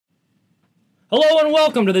Hello and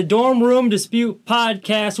welcome to the Dorm Room Dispute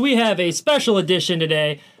Podcast. We have a special edition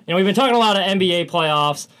today. We've been talking a lot of NBA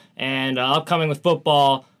playoffs and upcoming with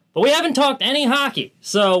football, but we haven't talked any hockey.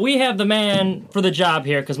 So we have the man for the job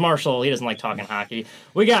here, because Marshall, he doesn't like talking hockey.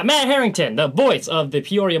 We got Matt Harrington, the voice of the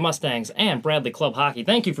Peoria Mustangs and Bradley Club Hockey.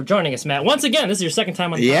 Thank you for joining us, Matt. Once again, this is your second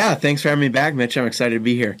time on the podcast. Thanks for having me back, Mitch. I'm excited to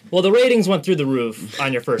be here. Well, the ratings went through the roof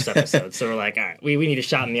on your first episode, so we're like, all right, we need a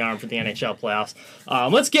shot in the arm for the NHL playoffs.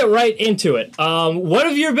 Let's get right into it. What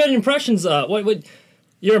have your impressions?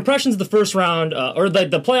 Your impressions of the first round, or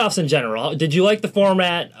the playoffs in general? Did you like the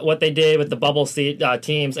format, what they did with the bubble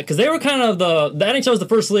teams? Because they were kind of the NHL was the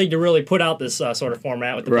first league to really put out this sort of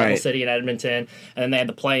format with the bubble city and Edmonton, and then they had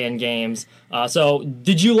the play-in games. So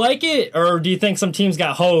did you like it, or do you think some teams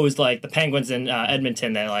got hosed, like the Penguins in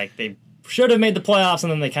Edmonton, that like they should have made the playoffs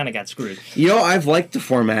and then they kind of got screwed? I've liked the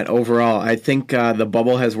format overall. I think the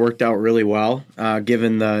bubble has worked out really well,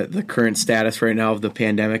 given the current status right now of the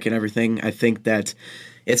pandemic and everything. I think that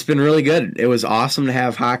it's been really good. It was awesome to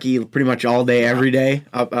have hockey pretty much all day, every day,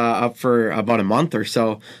 up for about a month or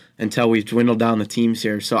so until we've dwindled down the teams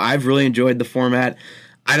here. So I've really enjoyed the format.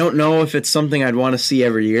 I don't know if it's something I'd want to see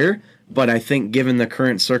every year, but I think given the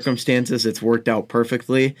current circumstances, it's worked out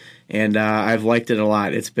perfectly, and I've liked it a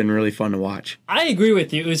lot. It's been really fun to watch. I agree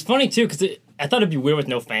with you. It was funny, too, because I thought it'd be weird with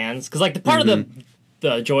no fans, because like the part of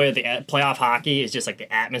the joy of the playoff hockey is just like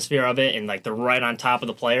the atmosphere of it and like they're right on top of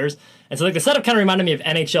the players. And so like the setup kind of reminded me of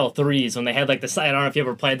NHL 3s when they had like the, I don't know if you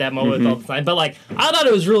ever played that mode all the time, but like I thought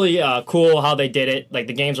it was really cool how they did it. Like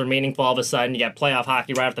the games were meaningful all of a sudden. You got playoff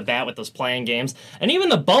hockey right off the bat with those playing games. And even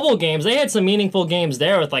the bubble games, they had some meaningful games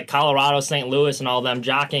there with like Colorado, St. Louis, and all them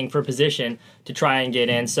jockeying for position to try and get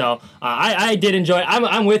in. So I did enjoy it.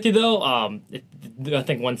 I'm with you though. I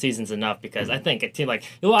think one season's enough, because I think a team like,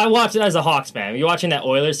 I watched it as a Hawks fan. You're watching that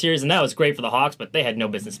Oilers series, and that was great for the Hawks, but they had no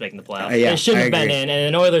business making the playoffs. They shouldn't have been in, and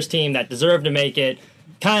an Oilers team that deserved to make it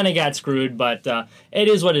kind of got screwed, but it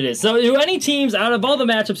is what it is. So do any teams, out of all the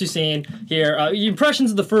matchups you've seen here, your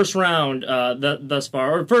impressions of the first round thus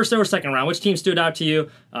far, or first or second round, which team stood out to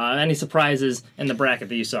you? Any surprises in the bracket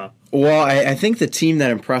that you saw? Well, I think the team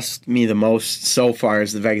that impressed me the most so far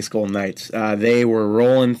is the Vegas Golden Knights. They were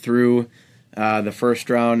rolling through the first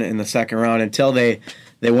round and the second round until they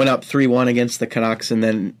went up 3-1 against the Canucks and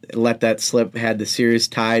then let that slip, had the series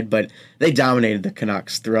tied. But they dominated the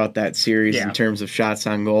Canucks throughout that series in terms of shots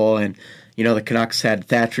on goal. And, the Canucks had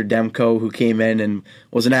Thatcher Demko, who came in and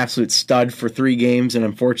was an absolute stud for 3 games. And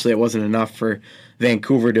unfortunately, it wasn't enough for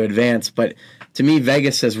Vancouver to advance. But to me,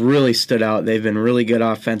 Vegas has really stood out. They've been really good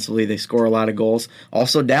offensively. They score a lot of goals.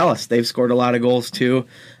 Also, Dallas, they've scored a lot of goals too.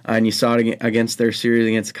 And you saw it against their series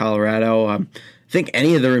against Colorado. I think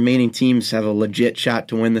any of the remaining teams have a legit shot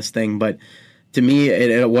to win this thing. But to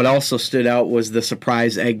me, what also stood out was the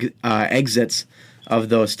surprise exits of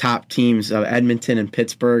those top teams, Edmonton and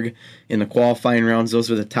Pittsburgh, in the qualifying rounds. Those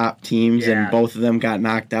were the top teams, and both of them got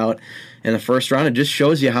knocked out in the first round. It just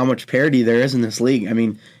shows you how much parity there is in this league. I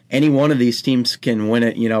mean, any one of these teams can win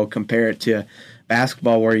it, compare it to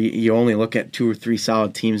basketball where you only look at 2 or 3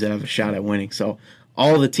 solid teams that have a shot at winning. So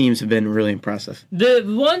all the teams have been really impressive. The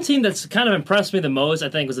one team that's kind of impressed me the most, I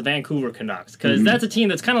think, was the Vancouver Canucks, because that's a team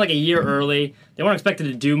that's kind of like a year early. They weren't expected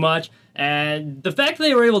to do much, and the fact that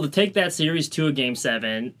they were able to take that series to a Game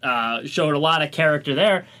 7 showed a lot of character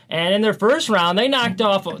there. And in their first round, they knocked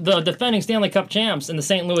off the defending Stanley Cup champs in the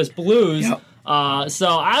St. Louis Blues. Yep. So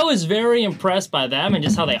I was very impressed by them and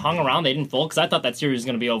just how they hung around. They didn't fold, because I thought that series was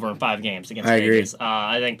going to be over in 5 games against Vegas.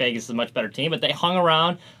 I think Vegas is a much better team, but they hung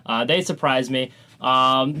around. They surprised me.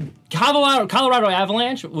 Colorado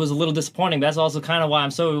Avalanche was a little disappointing. That's also kind of why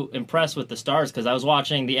I'm so impressed with the Stars, because I was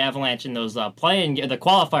watching the Avalanche in those the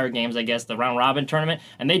qualifier games, I guess, the round robin tournament,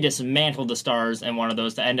 and they dismantled the Stars in one of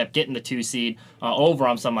those to end up getting the 2 seed over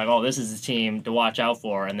them. So I'm like, oh, this is a team to watch out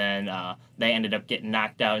for. And then they ended up getting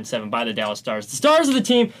knocked out in 7 by the Dallas Stars. The Stars are the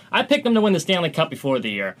team. I picked them to win the Stanley Cup before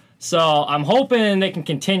the year. So I'm hoping they can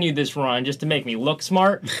continue this run just to make me look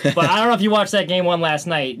smart. But I don't know if you watched that Game 1 last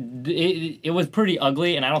night. It was pretty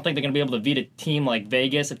ugly, and I don't think they're going to be able to beat a team like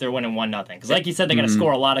Vegas if they're winning 1-0. Because like you said, they're going to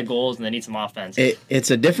score a lot of goals, and they need some offense.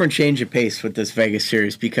 It's a different change of pace with this Vegas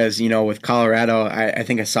series, because, with Colorado, I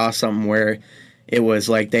think I saw something where it was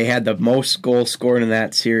like they had the most goals scored in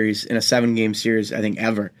that series, in a 7-game series, I think,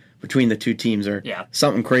 ever, between the two teams, or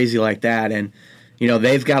something crazy like that. And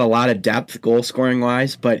they've got a lot of depth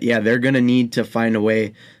goal-scoring-wise, but, they're going to need to find a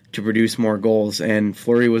way to produce more goals. And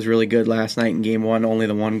Fleury was really good last night in Game 1, only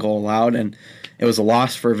the 1 goal allowed, and it was a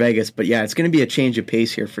loss for Vegas. But, it's going to be a change of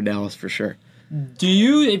pace here for Dallas for sure.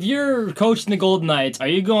 If you're coaching the Golden Knights, are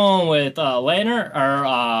you going with Lehner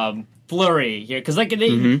or Fleury here, because they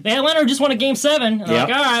had Leonard just won a Game 7. Like, all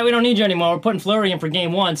right, we don't need you anymore. We're putting Fleury in for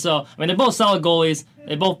Game 1. So, I mean, they're both solid goalies.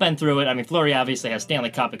 They've both been through it. I mean, Fleury obviously has Stanley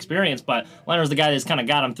Cup experience, but Leonard's the guy that's kind of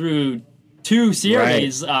got him through 2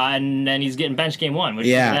 series, and then he's getting benched Game 1.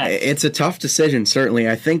 It's a tough decision, certainly.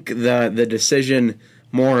 I think the decision,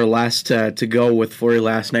 more or less, to go with Fleury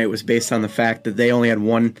last night was based on the fact that they only had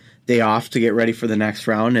one day off to get ready for the next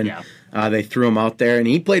round, and they threw him out there, and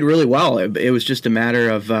he played really well. It was just a matter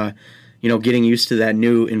of getting used to that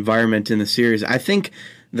new environment in the series. I think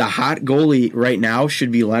the hot goalie right now should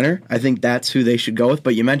be Leonard. I think that's who they should go with.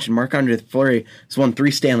 But you mentioned Marc-Andre Fleury has won 3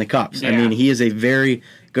 Stanley Cups. I mean, he is a very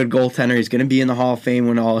good goaltender. He's going to be in the Hall of Fame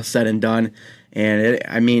when all is said and done. And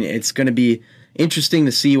it's going to be interesting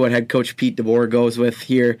to see what head coach Pete DeBoer goes with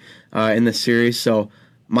here in the series. So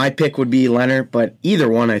my pick would be Leonard, but either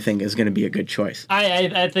one I think is going to be a good choice.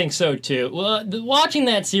 I think so too. Well, watching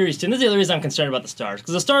that series too, and this is the other reason I'm concerned about the Stars,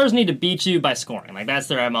 because the Stars need to beat you by scoring. Like, that's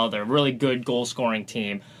their MO. They're a really good goal scoring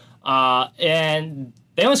team, and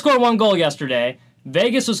they only scored 1 goal yesterday.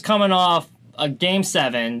 Vegas was coming off a Game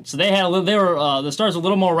 7, so the Stars were a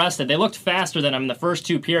little more rested. They looked faster than them in the first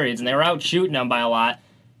 2 periods, and they were out shooting them by a lot.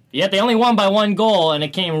 Yet they only won by 1 goal, and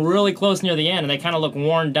it came really close near the end, and they kind of looked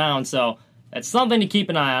worn down. So that's something to keep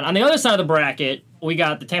an eye on. On the other side of the bracket, we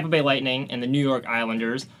got the Tampa Bay Lightning and the New York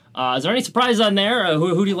Islanders. Is there any surprises on there?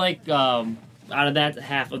 Who do you like out of that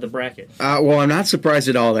half of the bracket? Well, I'm not surprised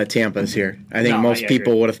at all that Tampa's here. I think most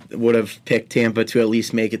people would have picked Tampa to at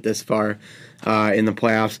least make it this far in the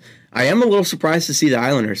playoffs. I am a little surprised to see the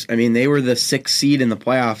Islanders. I mean, they were the 6th seed in the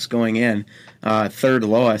playoffs going in, 3rd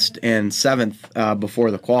lowest, and 7th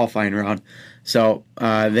before the qualifying round. So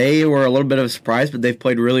they were a little bit of a surprise, but they've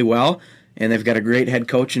played really well. And they've got a great head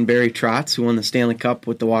coach in Barry Trotz, who won the Stanley Cup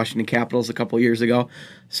with the Washington Capitals a couple years ago.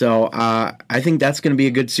 So I think that's going to be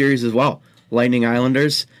a good series as well. Lightning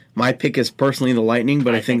Islanders. My pick is personally the Lightning,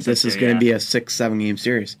 but I think this is going to be a 6-7 game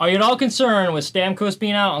series. Are you at all concerned with Stamkos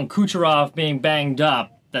being out and Kucherov being banged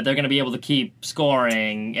up that they're going to be able to keep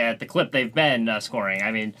scoring at the clip they've been scoring?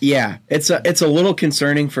 I mean, yeah, it's a little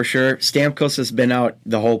concerning for sure. Stamkos has been out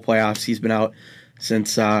the whole playoffs. He's been out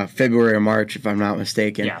since February or March, if I'm not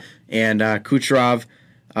mistaken. Yeah. And Kucherov,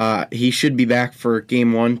 he should be back for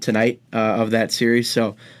Game 1 tonight of that series.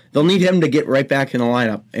 So they'll need him to get right back in the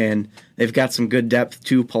lineup. And they've got some good depth,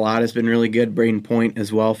 too. Palata's been really good. Braden Point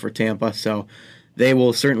as well for Tampa. So they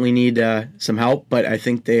will certainly need some help, but I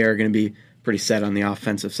think they are going to be pretty set on the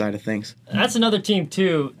offensive side of things. That's another team,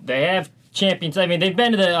 too. They have champions. I mean, they've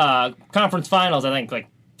been to the conference finals, I think, like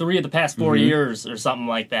 3 of the past 4 years or something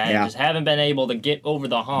like that. Yeah. And just haven't been able to get over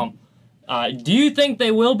the hump. Do you think they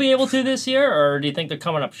will be able to this year, or do you think they're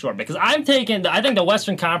coming up short? Because I think the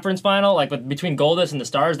Western Conference Final, like between Goldust and the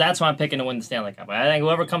Stars, that's why I'm picking to win the Stanley Cup. I think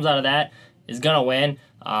whoever comes out of that is going to win.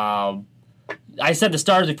 I said the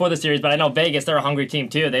Stars before the series, but I know Vegas, they're a hungry team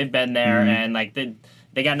too. They've been there, and like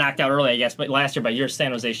they got knocked out early, I guess, but last year by your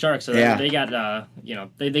San Jose Sharks. So they got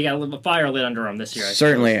they got a little fire lit under them this year.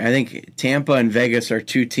 Certainly, I think Tampa and Vegas are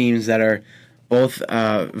 2 teams that are both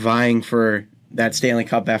vying for that Stanley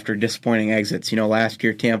Cup after disappointing exits. Last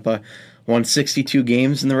year Tampa won 62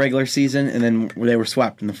 games in the regular season, and then they were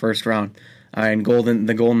swept in the first round. And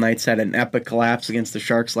the Golden Knights had an epic collapse against the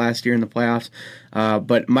Sharks last year in the playoffs.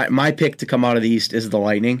 But my pick to come out of the East is the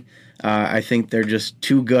Lightning. I think they're just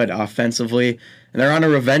too good offensively, and they're on a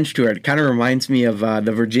revenge tour. It kind of reminds me of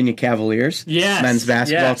the Virginia Cavaliers men's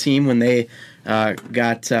basketball team when they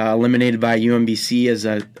got eliminated by UMBC as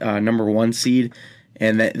a number 1 seed.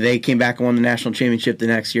 And they came back and won the national championship the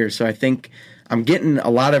next year. So I think I'm getting a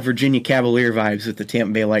lot of Virginia Cavalier vibes with the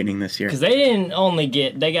Tampa Bay Lightning this year. Because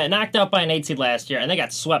they got knocked out by an 8 seed last year, and they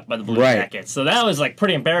got swept by the Blue Jackets. So that was like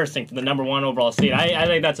pretty embarrassing for the number 1 overall seed. I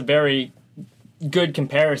think that's a very good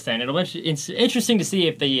comparison. It's interesting to see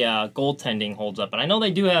if the goaltending holds up. And I know they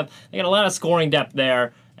got a lot of scoring depth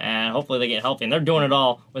there, and hopefully they get healthy. And they're doing it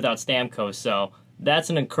all without Stamkos. So that's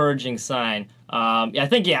an encouraging sign. I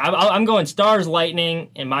think I'm going Stars Lightning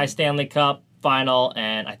in my Stanley Cup final,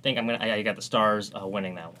 and I think I got the Stars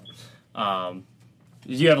winning that one.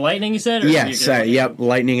 Did you have Lightning? You said? Yes. Yep.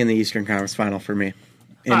 Lightning in the Eastern Conference final for me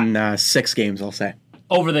in 6 games. I'll say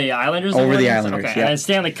over the Islanders. Over the Islanders. Okay. Yep. And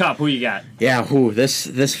Stanley Cup. Who you got? Yeah. This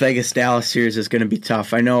Vegas Dallas series is going to be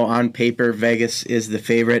tough. I know on paper Vegas is the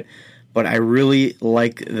favorite, but I really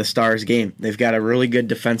like the Stars game. They've got a really good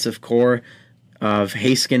defensive core. of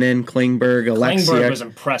Heiskanen, Klingberg, Alexiak. Klingberg was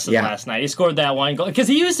impressive last night. He scored that one goal because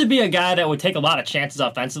he used to be a guy that would take a lot of chances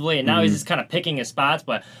offensively, and now he's just kind of picking his spots.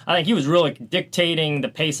 But I think he was really dictating the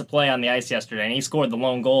pace of play on the ice yesterday, and he scored the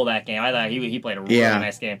lone goal that game. I thought he played a really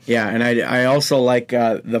nice game. Yeah, and I also like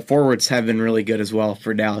the forwards have been really good as well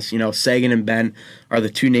for Dallas. Sagan and Ben are the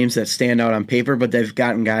two names that stand out on paper, but they've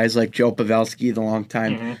gotten guys like Joe Pavelski, the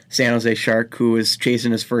longtime San Jose Shark, who is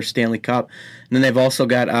chasing his first Stanley Cup. And then they've also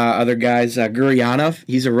got other guys. Guryanov,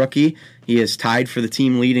 he's a rookie. He is tied for the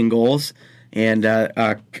team lead in goals. And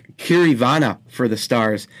Kirivana for the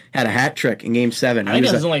Stars had a hat trick in Game 7. I think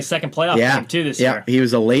that was only his second playoff game, too, this year. Yeah, he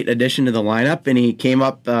was a late addition to the lineup, and he came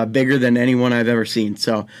up bigger than anyone I've ever seen.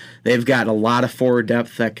 So they've got a lot of forward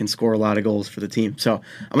depth that can score a lot of goals for the team. So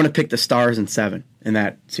I'm going to pick the Stars in 7 in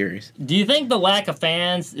that series. Do you think the lack of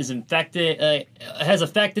fans has affected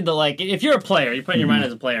if you're a player, you're putting your mind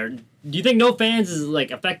as a player, do you think no fans is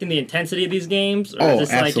affecting the intensity of these games, or is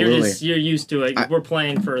this absolutely. You're used to it? We're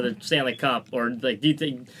playing for the Stanley Cup, or do you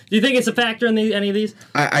think it's a factor in any of these?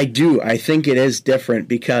 I do. I think it is different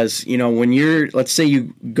because when let's say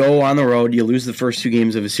you go on the road, you lose the first 2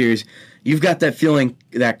 games of a series, you've got that feeling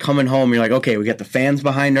that coming home, you're like, okay, we got the fans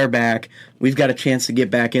behind our back, we've got a chance to get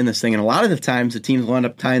back in this thing, and a lot of the times the teams will end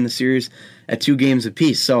up tying the series at 2 games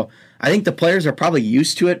apiece. So I think the players are probably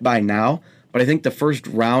used to it by now. But I think the first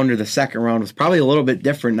round or the second round was probably a little bit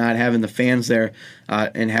different, not having the fans there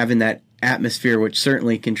and having that atmosphere, which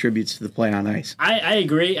certainly contributes to the play on ice. I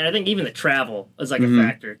agree, and I think even the travel is a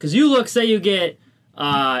factor. Because say you get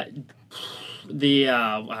I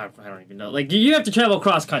don't even know, you have to travel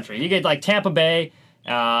across country. You get Tampa Bay,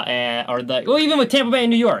 even with Tampa Bay and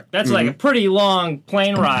New York, that's a pretty long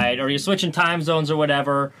plane ride, or you're switching time zones or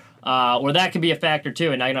whatever, where that could be a factor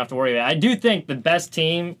too, and now you don't have to worry about it. I do think the best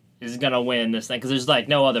team is going to win this thing because there's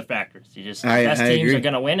no other factors. Best teams agree. are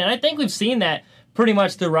going to win, and I think we've seen that pretty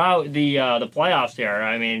much throughout the playoffs here.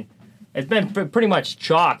 I mean, it's been pretty much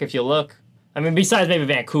chalk if you look. I mean, besides maybe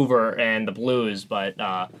Vancouver and the Blues, but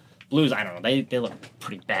Blues, I don't know, they look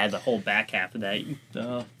pretty bad the whole back half of that.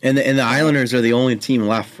 And the Islanders are the only team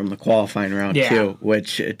left from the qualifying round too,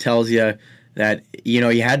 which tells you that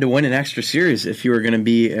you had to win an extra series if you were going to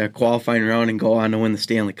be a qualifying round and go on to win the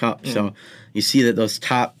Stanley Cup. So you see that those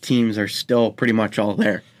top teams are still pretty much all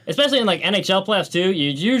there. Especially in NHL playoffs too. You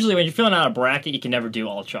usually, when you're filling out a bracket, you can never do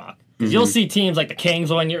all chalk. Because you'll see teams like the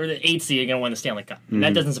Kings when you're the 8th seed, you're going to win the Stanley Cup. And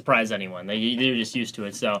that doesn't surprise anyone. They're just used to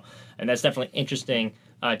it. So, and that's definitely interesting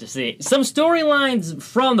to see. Some storylines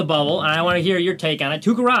from the bubble, and I want to hear your take on it.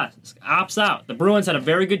 Tuukka Rask opts out. The Bruins had a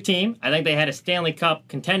very good team. I think they had a Stanley Cup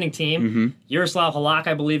contending team. Yaroslav Halak,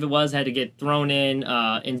 I believe it was, had to get thrown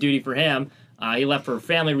in duty for him. He left for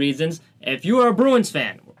family reasons. If you are a Bruins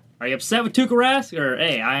fan, are you upset with Tuukka Rask? Or,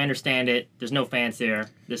 hey, I understand it. There's no fans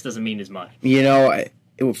there. This doesn't mean as much.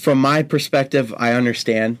 From my perspective, I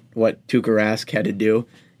understand what Tuukka Rask had to do.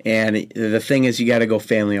 And the thing is, you got to go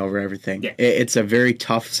family over everything. Yeah. It's a very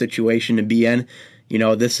tough situation to be in.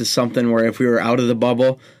 This is something where if we were out of the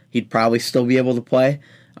bubble, he'd probably still be able to play.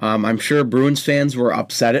 I'm sure Bruins fans were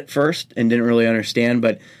upset at first and didn't really understand,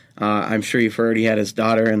 but I'm sure you've heard he had his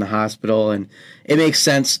daughter in the hospital, and it makes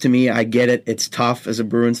sense to me. I get it. It's tough as a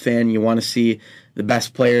Bruins fan. You want to see the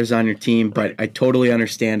best players on your team, but I totally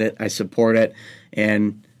understand it. I support it,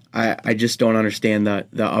 and I just don't understand the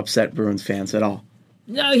upset Bruins fans at all.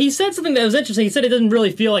 No, he said something that was interesting. He said it doesn't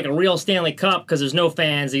really feel like a real Stanley Cup because there's no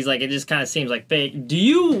fans. He's like, it just kind of seems like fake. Do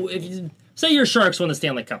you... Say your Sharks win the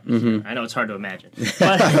Stanley Cup. I know it's hard to imagine.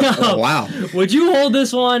 But, wow. Would you hold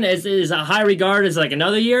this one as a high regard as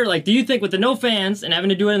another year? Do you think with the no fans and having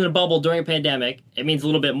to do it in a bubble during a pandemic, it means a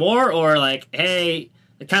little bit more? Or hey,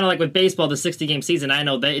 kind of like with baseball, the 60-game season, I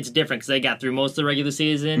know that it's different because they got through most of the regular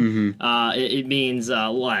season. It means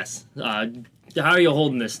less. How are you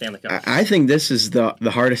holding this Stanley Cup? I think this is the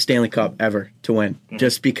hardest Stanley Cup ever to win.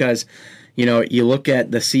 Just because... you look at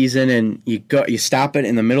the season and you stop it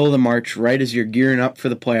in the middle of the March, right as you're gearing up for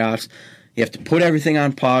the playoffs. You have to put everything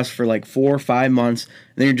on pause for 4 or 5 months, and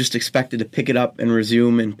then you're just expected to pick it up and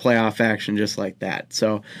resume in playoff action just like that.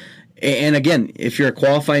 So, and again, if you're a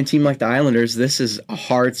qualifying team like the Islanders, this is a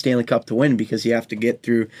hard Stanley Cup to win because you have to get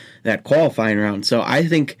through that qualifying round. So I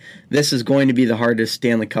think this is going to be the hardest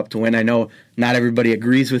Stanley Cup to win. I know not everybody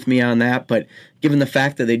agrees with me on that, but given the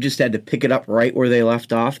fact that they just had to pick it up right where they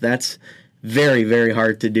left off, that's very, very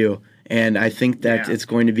hard to do. And I think that it's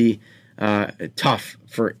going to be tough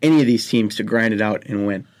for any of these teams to grind it out and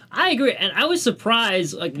win. I agree. And I was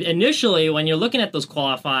surprised, initially, when you're looking at those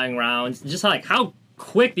qualifying rounds, just how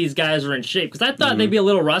quick these guys were in shape. Because I thought they'd be a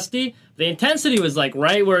little rusty. The intensity was,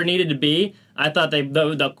 right where it needed to be. I thought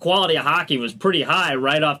the quality of hockey was pretty high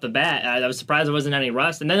right off the bat. I was surprised there wasn't any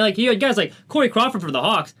rust. And then like you had guys like Corey Crawford for the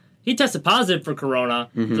Hawks. He tested positive for corona,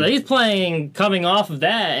 so he's playing coming off of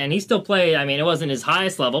that, and he still played. I mean, it wasn't his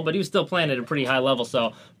highest level, but he was still playing at a pretty high level.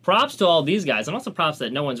 So props to all these guys, and also props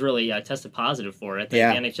that no one's really tested positive for it. I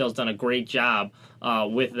think the NHL's done a great job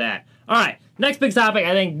with that. All right, next big topic.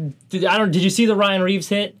 I think did you see the Ryan Reeves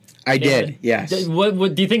hit? I did, yes.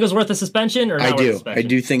 What do you think it was worth a suspension or not? I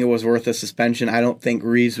do think it was worth a suspension. I don't think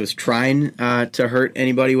Reeves was trying to hurt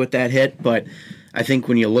anybody with that hit, but I think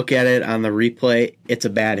when you look at it on the replay, it's a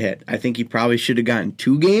bad hit. I think he probably should have gotten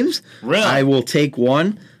 2 games. Really? I will take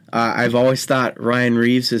 1. I've always thought Ryan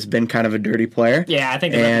Reeves has been kind of a dirty player. Yeah, I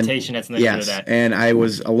think the reputation has something to do with that. And I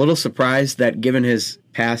was a little surprised that given his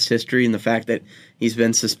past history and the fact that he's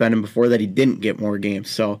been suspended before, that he didn't get more games.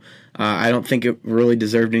 So I don't think it really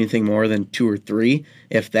deserved anything more than 2 or 3,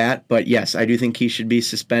 if that. But yes, I do think he should be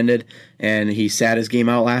suspended, and he sat his game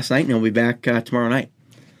out last night, and he'll be back tomorrow night.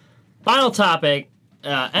 Final topic,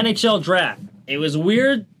 NHL draft. It was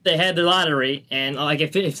weird they had the lottery, and like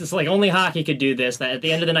if it's like only hockey could do this, that at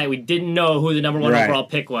the end of the night we didn't know who the number 1 overall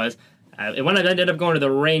pick was. It ended up going to the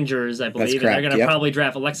Rangers, I believe, and they're going to probably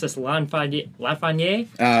draft Alexis Lafreniere? Lafreniere,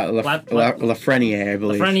 I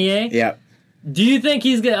believe. Lafreniere? Yeah. Do you think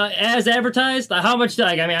he's as advertised? How much?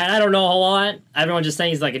 I mean, I don't know a whole lot. Everyone's just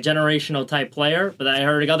saying he's like a generational type player, but I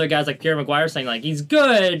heard other guys like Pierre McGuire saying like he's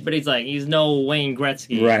good, but he's no Wayne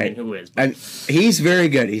Gretzky. Right? I mean, who is? And he's very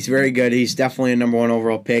good. He's very good. He's definitely a number 1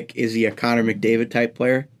 overall pick. Is he a Connor McDavid type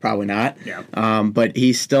player? Probably not. Yeah. But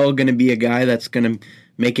he's still going to be a guy that's going to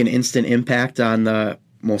make an instant impact on the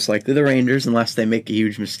most likely the Rangers, unless they make a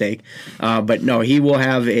huge mistake. But no, he will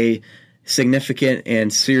have a significant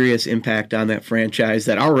and serious impact on that franchise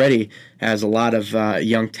that already has a lot of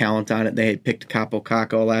young talent on it. They had picked Kaapo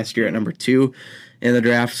Kakko last year at number 2 in the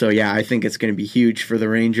draft. So, yeah, I think it's going to be huge for the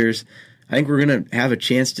Rangers. I think we're going to have a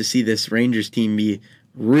chance to see this Rangers team be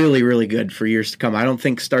really, really good for years to come. I don't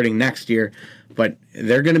think starting next year, but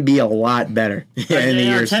they're going to be a lot better in the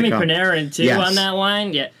years to come. Temi Panarin, too, on that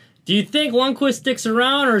line. Yeah. Do you think Lundqvist sticks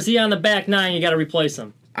around, or is he on the back 9? You got to replace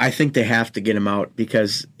him. I think they have to get him out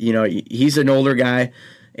because, he's an older guy,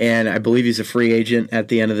 and I believe he's a free agent at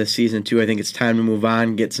the end of the season, too. I think it's time to move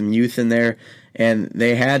on, get some youth in there. And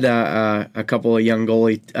they had a couple of young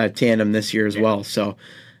goalie tandem this year as well. So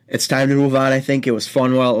it's time to move on, I think. It was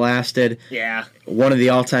fun while it lasted. Yeah. One of the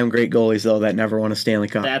all-time great goalies, though, that never won a Stanley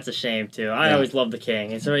Cup. That's a shame, too. I always loved the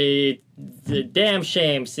King. It's a damn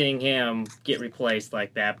shame seeing him get replaced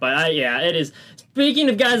like that. But, it is. Speaking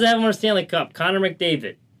of guys that haven't won a Stanley Cup, Connor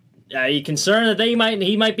McDavid. Are you concerned that he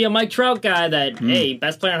might be a Mike Trout guy that, hey,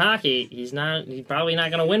 best player in hockey, he's probably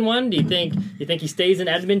not going to win one? Do you think he stays in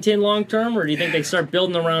Edmonton long term, or do you think they start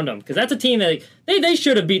building around him? Because that's a team that they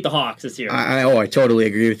should have beat the Hawks this year. I totally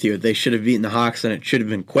agree with you. They should have beaten the Hawks, and it should have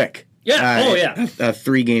been quick. Yeah. A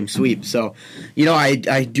 3-game sweep. So, I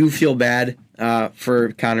do feel bad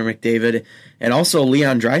for Connor McDavid. And also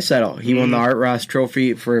Leon Draisaitl. He won the Art Ross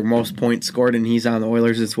Trophy for most points scored, and he's on the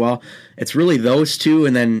Oilers as well. It's really those two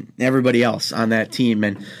and then everybody else on that team.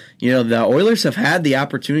 And, the Oilers have had the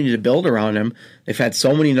opportunity to build around him. They've had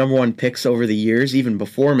so many number 1 picks over the years, even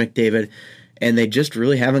before McDavid, and they just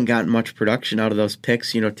really haven't gotten much production out of those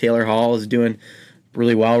picks. Taylor Hall is doing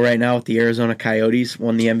really well right now with the Arizona Coyotes,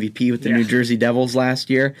 won the MVP with the New Jersey Devils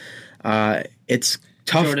last year. It's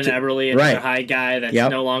tough. Jordan Eberle, another high guy that's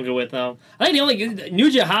no longer with them. I think the only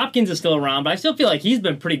Nugent Hopkins is still around, but I still feel like he's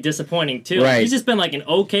been pretty disappointing too. Right. He's just been like an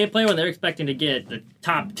okay player when they're expecting to get the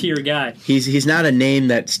top tier guy. He's not a name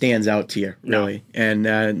that stands out to you, really. No.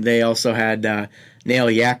 And they also had Nail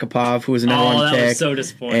Yakupov, who was a number 1 pick. That was so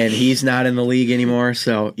disappointing. And he's not in the league anymore.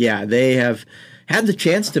 So they have had the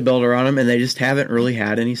chance to build around him, and they just haven't really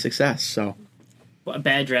had any success. So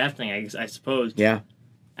bad drafting, I suppose. Yeah.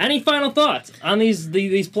 Any final thoughts on these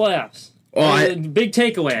playoffs? Well, big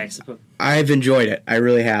takeaway, I suppose. I've enjoyed it. I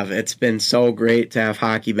really have. It's been so great to have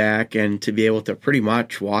hockey back and to be able to pretty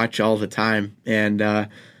much watch all the time. And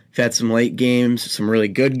we've had some late games, some really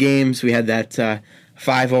good games. We had that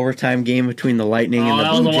 5 overtime game between the Lightning and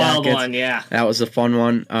the Blue Jackets. That was a wild one, yeah. That was a fun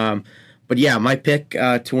one. But yeah, my pick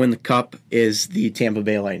to win the Cup is the Tampa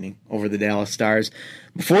Bay Lightning over the Dallas Stars.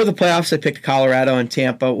 Before the playoffs, I picked Colorado and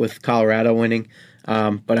Tampa, with Colorado winning.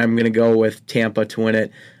 But I'm going to go with Tampa to win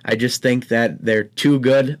it. I just think that they're too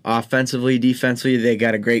good offensively, defensively. They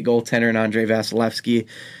got a great goaltender in Andrei Vasilevsky,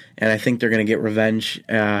 and I think they're going to get revenge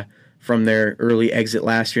from their early exit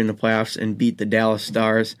last year in the playoffs and beat the Dallas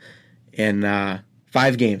Stars in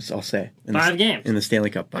 5 games, I'll say. 5 games? In the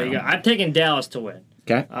Stanley Cup final. There you go. I'm taking Dallas to win.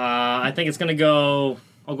 Okay. I think it's going to go,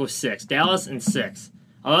 I'll go 6. Dallas and 6.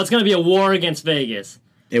 Oh, it's going to be a war against Vegas.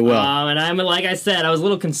 It will. And like I said, I was a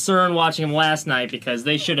little concerned watching them last night because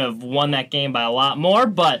they should have won that game by a lot more.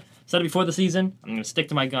 But said it before the season, I'm going to stick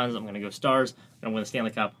to my guns. I'm going to go Stars. I'm going to win the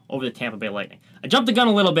Stanley Cup over the Tampa Bay Lightning. I jumped the gun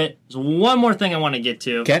a little bit. There's one more thing I want to get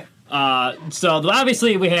to. Okay. So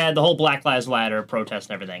obviously we had the whole Black Lives Matter protest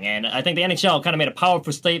and everything, and I think the NHL kind of made a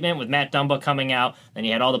powerful statement with Matt Dumba coming out. Then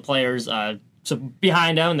you had all the players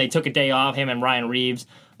behind him, and they took a day off, him and Ryan Reeves.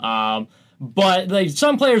 But like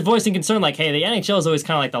some players voicing concern, like, hey, the NHL is always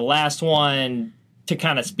kind of like the last one to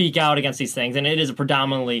kind of speak out against these things, and it is a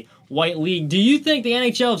predominantly white league. Do you think the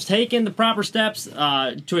NHL has taken the proper steps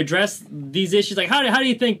to address these issues? Like, how do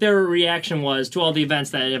you think their reaction was to all the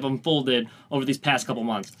events that have unfolded over these past couple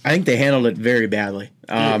months? I think they handled it very badly.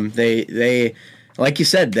 They like you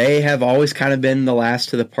said, they have always kind of been the last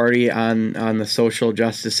to the party on the social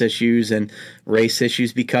justice issues and race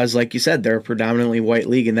issues because, like you said, they're a predominantly white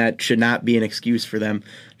league, and that should not be an excuse for them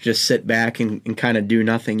to just sit back and kind of do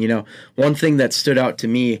nothing. You know, one thing that stood out to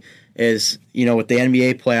me is, you know, with the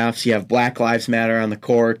NBA playoffs, you have Black Lives Matter on the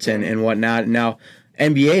courts and whatnot. Now,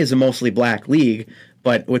 NBA is a mostly black league,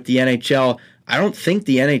 but with the NHL, I don't think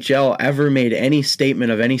the NHL ever made any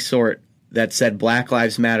statement of any sort that said Black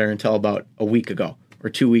Lives Matter until about a week ago or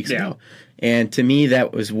 2 weeks ago. And to me,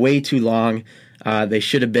 that was way too long. They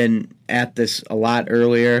should have been at this a lot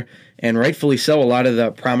earlier, and rightfully so. A lot of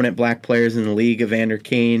the prominent black players in the league, Evander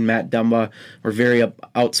Kane, Matt Dumba, were very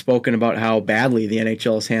outspoken about how badly the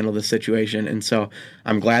NHL has handled the situation. And so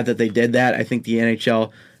I'm glad that they did that. I think the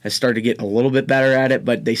NHL has started to get a little bit better at it,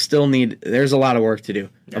 but they still there's a lot of work to do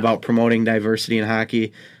about promoting diversity in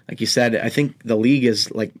hockey. Like you said, I think the league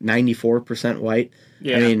is like 94% white.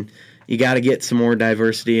 I mean, you got to get some more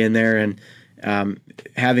diversity in there, and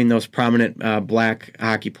having those prominent black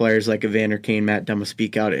hockey players like Evander Kane, Matt Dumba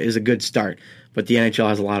speak out is a good start. But the NHL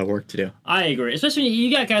has a lot of work to do. I agree. Especially you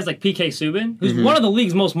got guys like PK Subban, who's one of the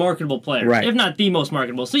league's most marketable players, if not the most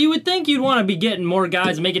marketable. So you would think you'd want to be getting more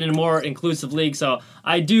guys and making it a more inclusive league. So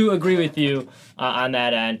I do agree with you on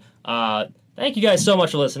that end. Thank you guys so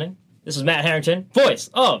much for listening. This is Matt Harrington, voice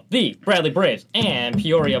of the Bradley Braves and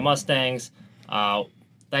Peoria Mustangs.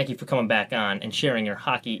 Thank you for coming back on and sharing your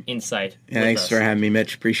hockey insight with thanks us. for having me,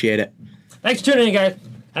 Mitch. Appreciate it. Thanks for tuning in, guys.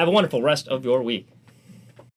 Have a wonderful rest of your week.